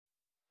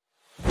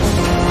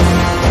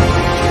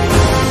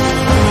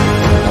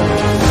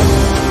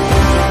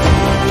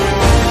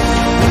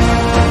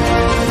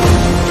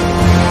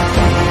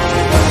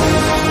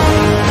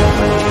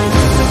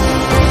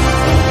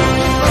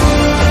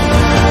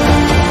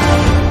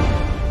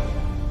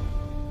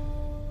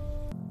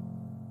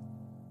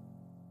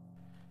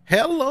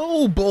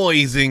Hello,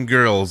 boys and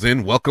girls,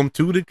 and welcome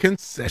to the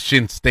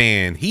concession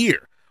stand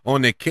here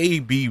on the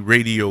KB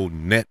Radio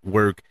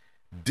Network.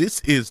 This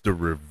is the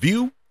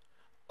review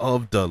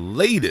of the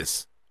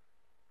latest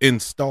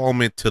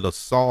installment to the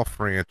Saw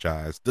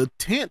franchise, the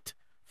 10th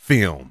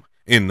film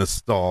in the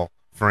Saw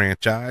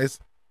franchise,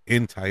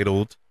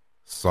 entitled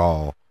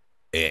Saw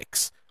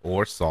X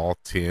or Saw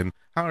 10,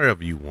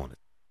 however you want to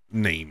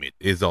name it,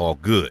 is all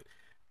good.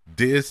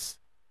 This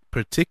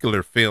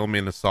particular film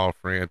in the Saw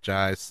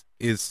franchise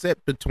is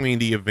set between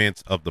the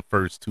events of the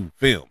first two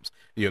films,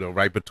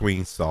 right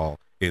between Saw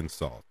and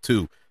Saw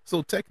 2.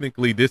 So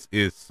technically, this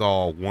is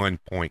Saw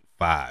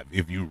 1.5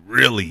 if you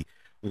really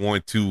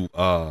want to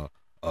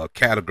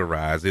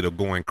categorize it or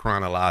go in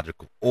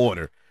chronological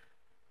order.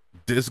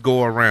 This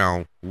go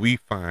around, we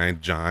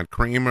find John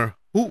Kramer,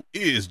 who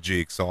is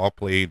Jigsaw,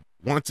 played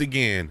once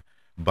again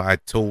by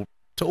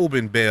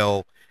Tobin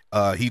Bell.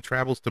 He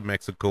travels to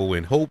Mexico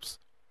in hopes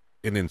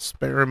an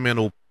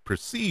experimental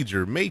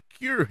procedure may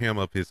cure him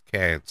of his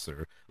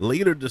cancer,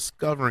 later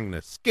discovering the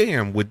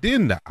scam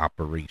within the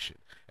operation.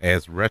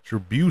 As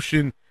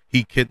retribution,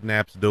 he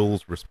kidnaps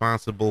those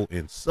responsible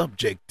and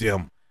subject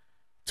them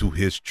to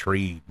his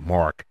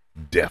trademark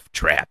death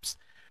traps.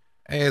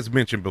 As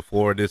mentioned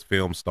before, this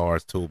film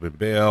stars Tobin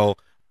Bell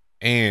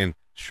and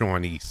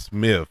Shawnee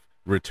Smith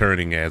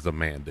returning as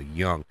Amanda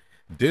Young.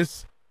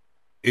 This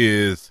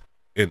is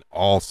an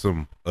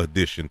awesome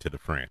addition to the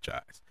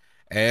franchise.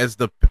 As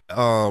the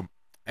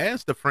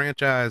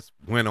franchise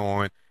went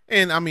on,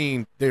 and I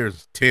mean,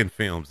 there's 10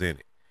 films in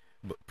it,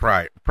 but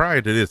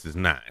prior to this is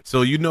 9.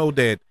 So you know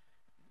that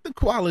the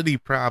quality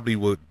probably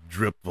would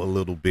drip a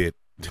little bit.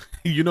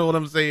 You know what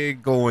I'm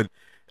saying? Going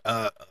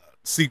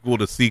sequel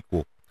to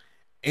sequel.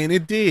 And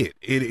it did.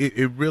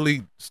 It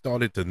really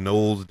started to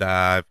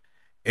nosedive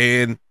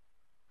and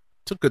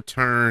took a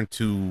turn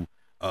to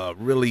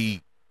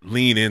really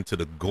lean into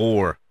the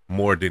gore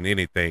more than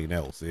anything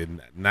else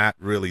and not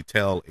really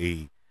tell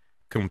a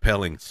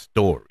compelling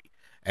story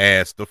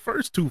as the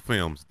first two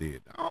films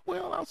did.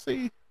 Well, I'll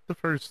say the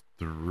first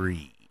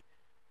three.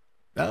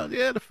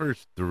 The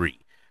first three.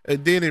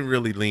 And then it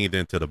really leaned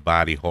into the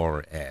body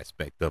horror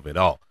aspect of it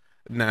all.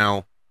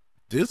 Now,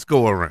 this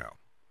go around,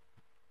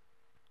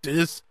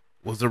 this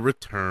was a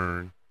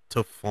return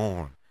to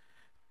form.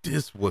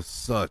 This was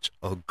such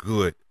a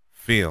good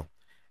film.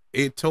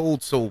 It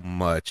told so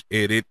much.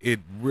 It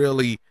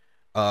really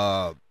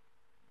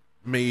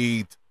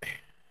made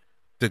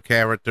the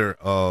character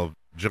of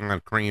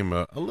John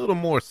Kramer a little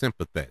more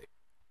sympathetic.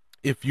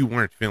 If you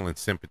weren't feeling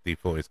sympathy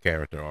for his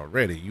character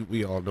already,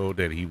 we all know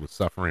that he was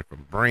suffering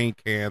from brain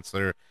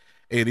cancer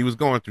and he was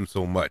going through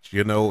so much,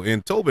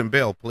 and Tobin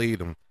Bell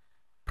played him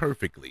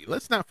perfectly.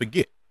 Let's not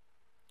forget,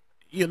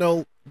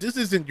 this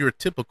isn't your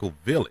typical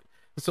villain.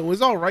 So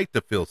it's all right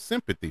to feel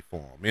sympathy for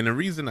him. And the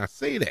reason I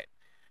say that,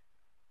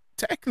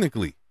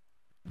 technically,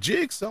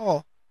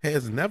 Jigsaw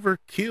has never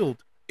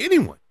killed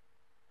anyone.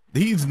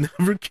 He's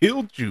never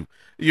killed you.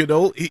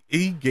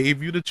 He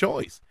gave you the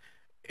choice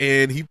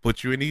and he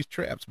put you in these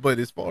traps. But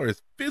as far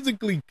as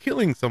physically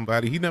killing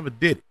somebody, he never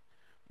did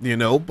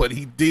it, but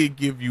he did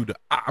give you the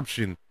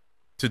option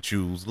to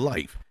choose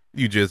life.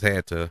 You just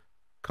had to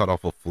cut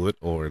off a foot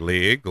or a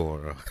leg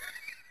or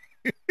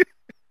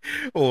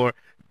or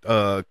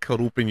cut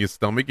open your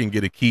stomach and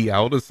get a key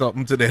out or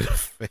something to that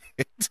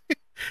effect.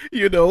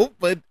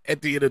 But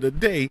at the end of the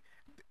day,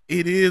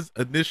 it is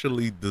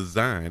initially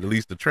designed, at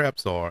least the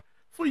traps are,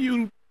 for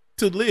you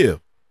to live.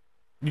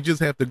 You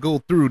just have to go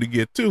through to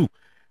get to.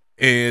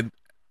 And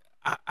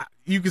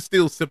you can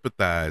still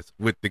sympathize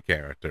with the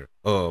character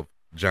of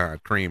John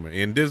Kramer.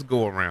 And this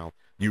go around,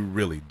 you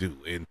really do.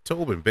 And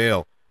Tobin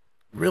Bell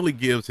really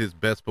gives his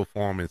best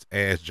performance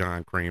as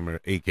John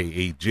Kramer,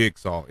 aka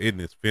Jigsaw, in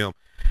this film.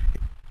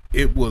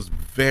 It was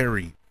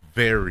very,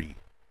 very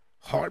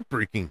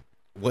heartbreaking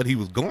what he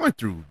was going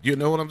through. You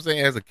know what I'm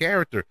saying? As a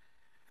character,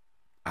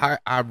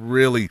 I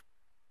really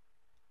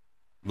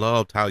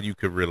loved how you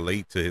could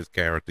relate to his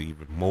character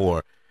even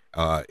more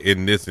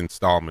in this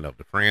installment of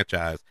the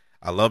franchise.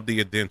 I love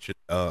the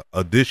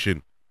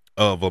addition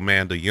of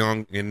Amanda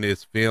Young in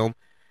this film.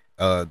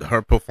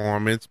 Her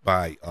performance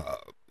by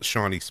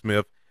Shawnee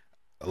Smith,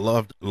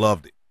 loved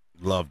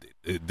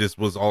it. This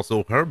was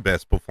also her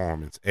best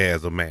performance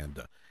as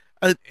Amanda.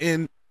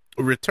 And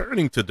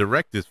returning to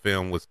direct this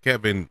film was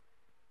Kevin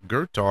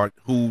Gertart,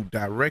 who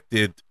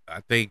directed,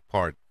 I think,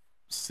 part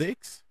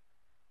 6.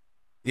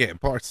 Yeah,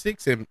 part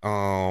 6 and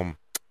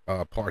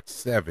part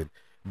 7.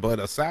 But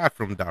aside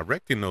from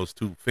directing those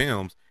two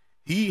films,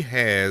 he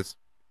has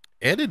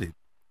edited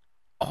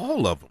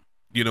all of them.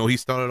 He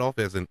started off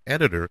as an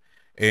editor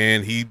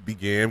and he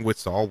began with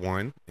Saw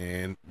 1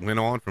 and went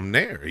on from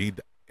there. He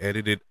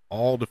edited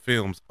all the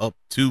films up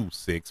to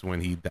 6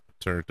 when he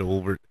turned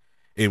over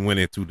and went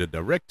into the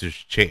director's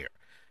chair.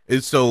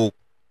 And so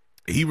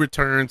he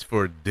returns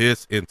for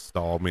this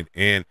installment,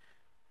 and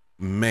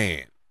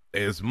man,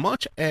 as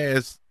much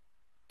as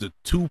the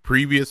two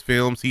previous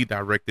films he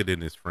directed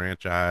in this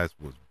franchise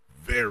was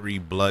very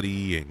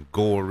bloody and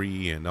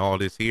gory and all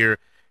this here,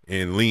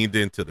 and leaned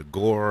into the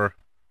gore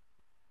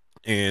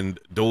And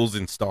those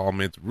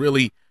installments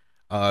really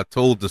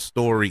told the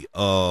story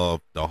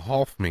of the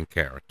Hoffman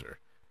character,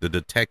 the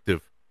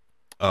detective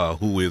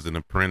who is an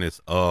apprentice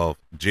of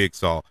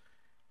Jigsaw,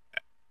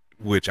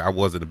 which I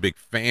wasn't a big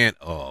fan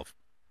of.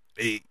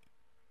 It,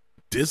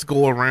 this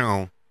go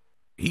around,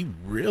 he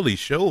really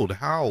showed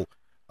how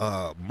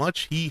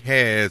much he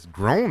has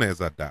grown as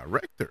a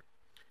director.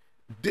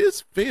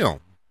 This film,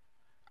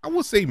 I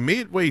would say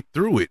midway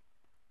through it,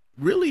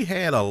 really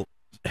had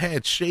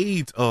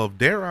shades of,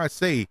 dare I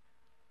say,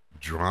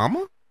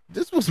 drama.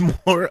 This was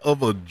more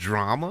of a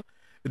drama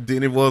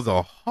than it was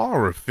a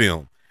horror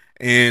film.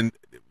 And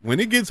when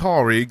it gets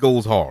horror, it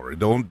goes horror.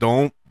 Don't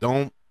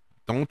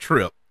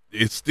trip.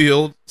 It's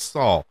still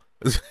Saw.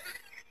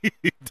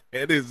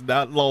 That is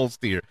not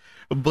lost here.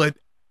 But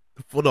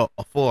for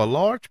a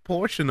large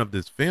portion of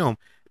this film,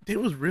 there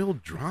was real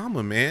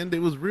drama, man.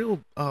 There was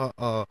real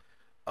uh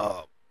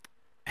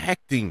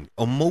acting,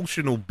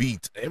 emotional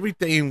beats.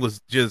 Everything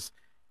was just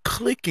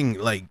clicking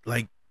like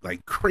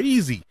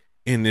crazy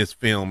in this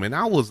film, and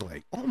I was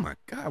like, "Oh my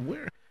god,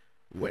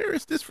 where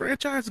is this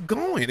franchise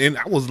going?" And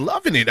I was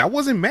loving it. I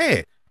wasn't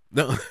mad.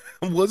 No,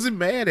 I wasn't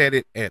mad at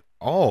it at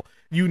all.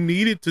 You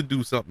needed to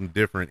do something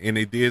different, and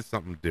they did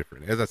something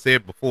different. As I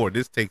said before,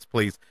 this takes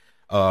place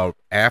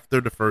after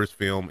the first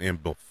film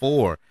and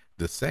before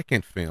the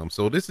second film,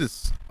 so this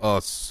is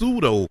a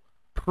pseudo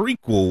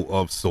prequel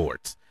of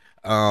sorts.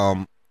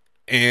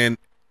 And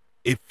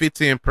it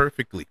fits in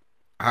perfectly.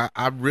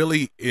 I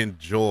really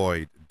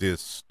enjoyed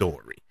this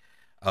story.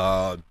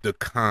 The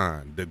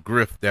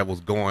grift that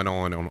was going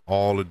on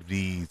all of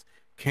these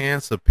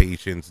cancer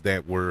patients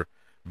that were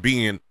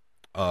being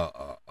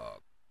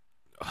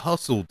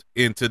hustled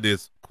into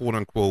this quote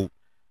unquote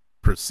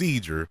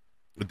procedure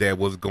that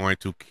was going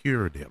to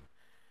cure them,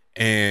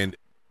 and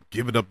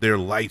giving up their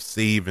life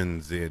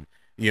savings, and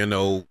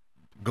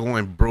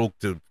going broke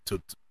to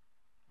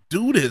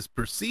do this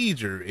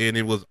procedure, and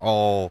it was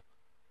all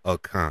a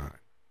con,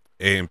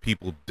 and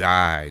people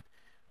died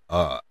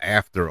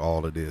after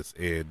all of this.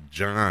 And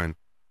John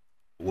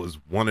was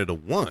one of the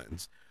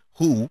ones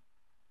who,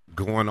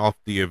 going off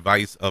the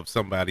advice of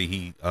somebody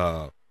he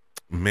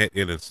met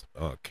in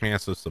a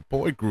cancer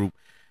support group,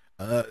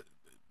 uh,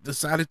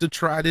 decided to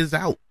try this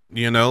out,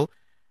 and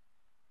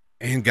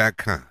got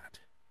conned.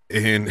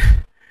 And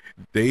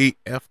they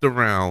effed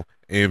around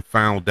and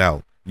found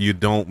out you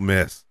don't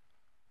mess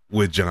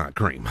with John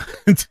Kramer.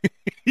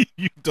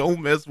 You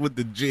don't mess with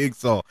the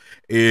Jigsaw.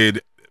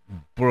 And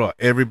bro,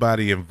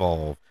 everybody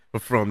involved,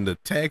 from the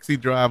taxi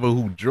driver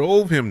who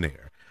drove him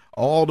there,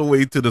 all the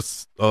way to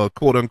the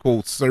quote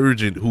unquote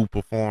surgeon who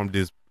performed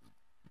this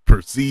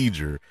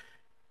procedure,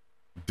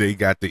 they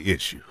got the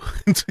issue.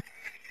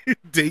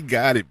 They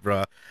got it,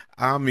 bro.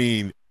 I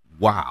mean,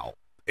 wow.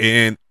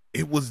 And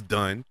it was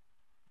done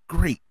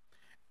great.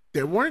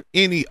 There weren't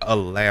any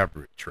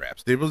elaborate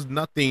traps. There was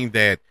nothing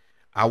that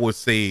I would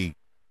say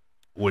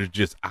was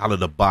just out of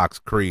the box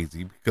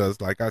crazy,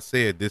 because like I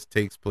said, this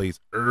takes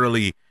place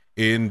early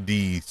in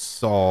the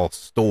Saw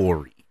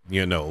story,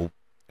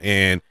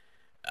 and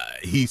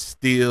he's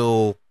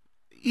still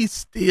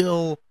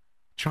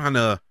trying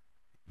to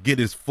get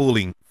his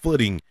footing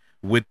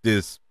with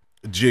this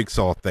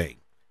Jigsaw thing.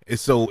 And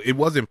so it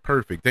wasn't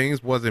perfect.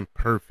 Things wasn't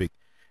perfect,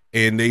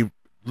 and they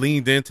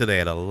leaned into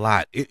that a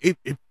lot. It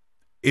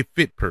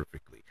fit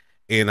perfectly,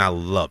 and I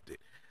loved it.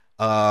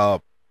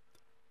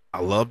 I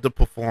love the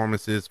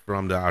performances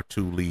from our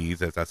two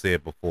leads, as I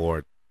said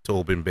before,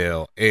 Tobin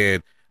Bell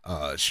and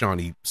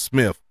Shawnee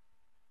Smith.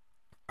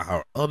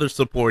 Our other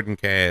supporting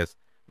cast,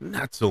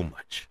 not so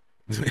much.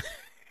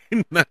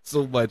 Not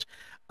so much.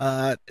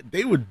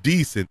 They were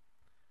decent,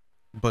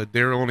 but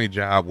their only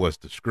job was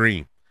to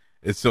scream,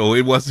 and so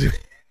it wasn't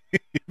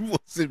it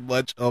wasn't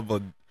much of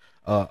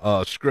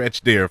a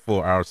stretch there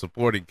for our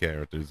supporting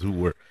characters who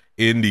were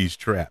in these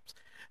traps.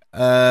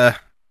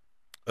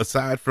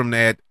 Aside from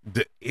that,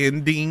 the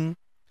ending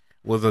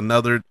was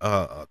another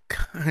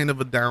kind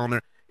of a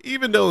downer,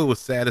 even though it was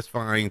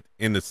satisfying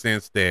in the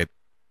sense that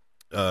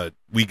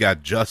we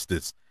got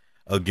justice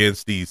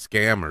against these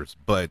scammers.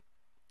 But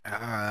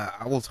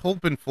I was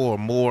hoping for a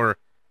more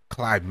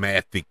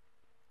climactic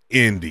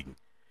ending,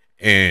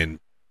 and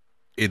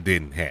it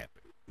didn't happen.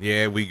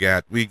 Yeah, we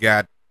got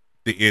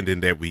the ending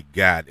that we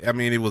got. I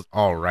mean, it was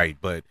all right,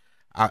 but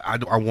I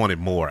wanted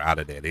more out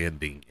of that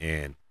ending,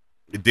 and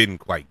it didn't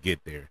quite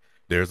get there.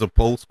 There's a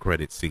post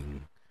credit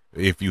scene.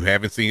 If you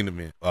haven't seen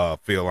the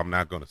Phil, I'm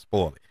not going to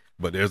spoil it,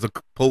 but there's a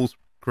post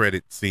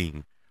credit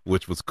scene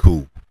which was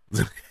cool.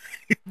 The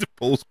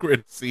post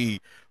credit scene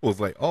was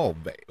like, oh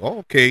man,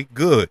 okay,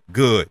 good,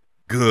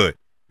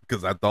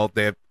 because I thought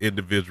that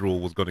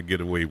individual was going to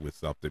get away with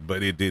something,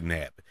 but it didn't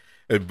happen.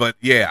 But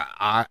yeah,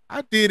 I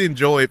did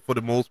enjoy it for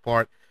the most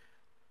part.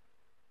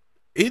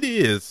 It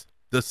is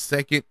the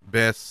second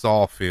best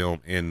Saw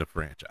film in the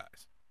franchise.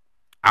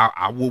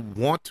 I would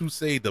want to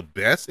say the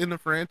best in the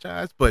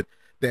franchise, but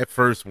that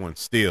first one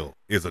still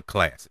is a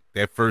classic.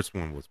 That first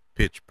one was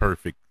pitch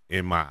perfect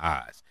in my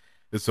eyes.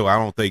 And so I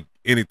don't think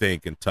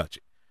anything can touch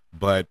it.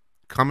 But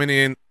coming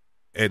in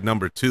at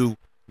number 2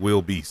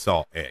 will be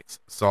Saw X.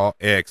 Saw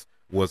X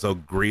was a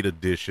great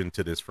addition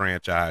to this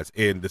franchise.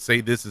 And to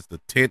say this is the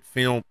 10th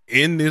film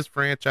in this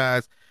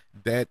franchise,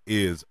 that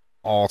is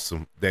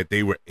awesome that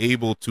they were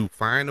able to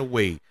find a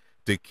way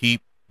to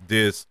keep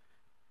this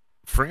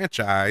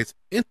franchise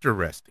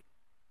interesting.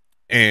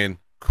 And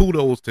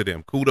kudos to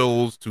them.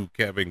 Kudos to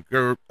Kevin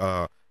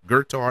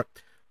Gertart,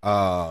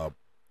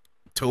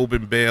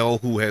 Tobin Bell,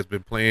 who has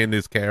been playing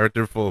this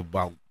character for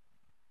about,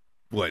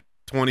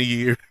 20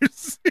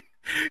 years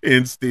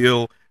and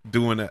still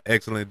doing an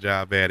excellent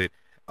job at it.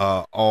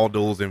 All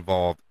those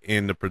involved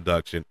in the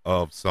production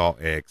of Saw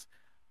X,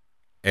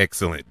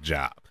 excellent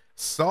job.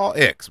 Saw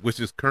X, which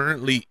is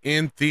currently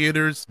in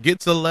theaters,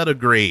 gets a letter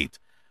grade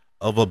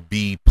of a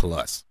B+.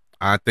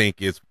 I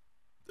think it's,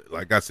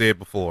 like I said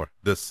before,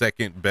 the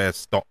second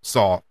best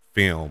Saw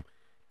film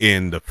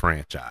in the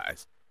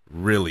franchise.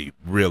 Really,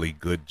 really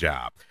good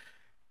job.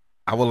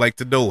 I would like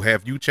to know,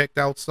 have you checked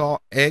out Saw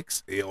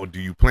X, or do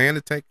you plan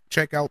to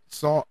check out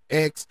Saw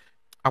X?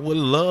 I would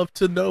love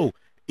to know.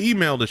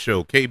 Email the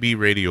show,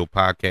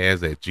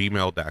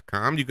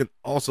 kbradiopodcast@gmail.com. You can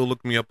also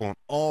look me up on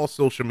all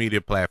social media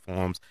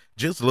platforms.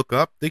 Just look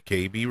up the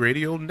KB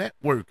Radio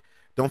Network.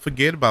 Don't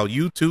forget about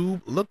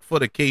YouTube. Look for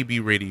the KB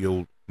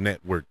Radio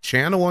Network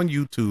channel on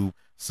YouTube.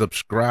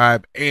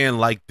 Subscribe and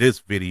like this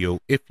video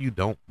if you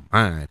don't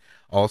mind.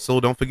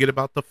 Also, don't forget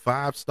about the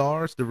 5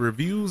 stars, the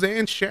reviews,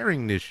 and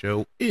sharing this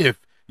show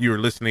if you're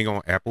listening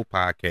on Apple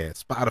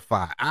Podcasts,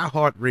 Spotify,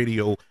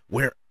 iHeartRadio,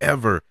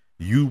 wherever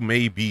you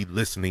may be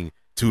listening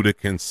to the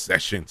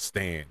concession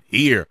stand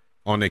here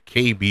on the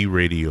KB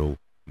Radio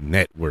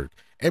Network.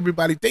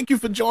 Everybody, thank you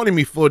for joining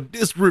me for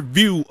this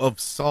review of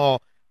Saw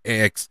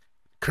X,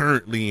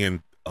 currently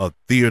in a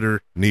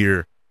theater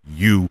near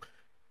you.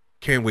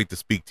 Can't wait to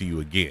speak to you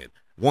again.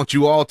 Want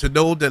you all to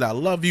know that I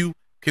love you.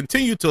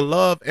 Continue to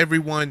love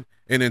everyone.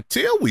 And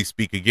until we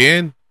speak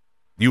again,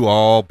 you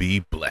all be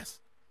blessed.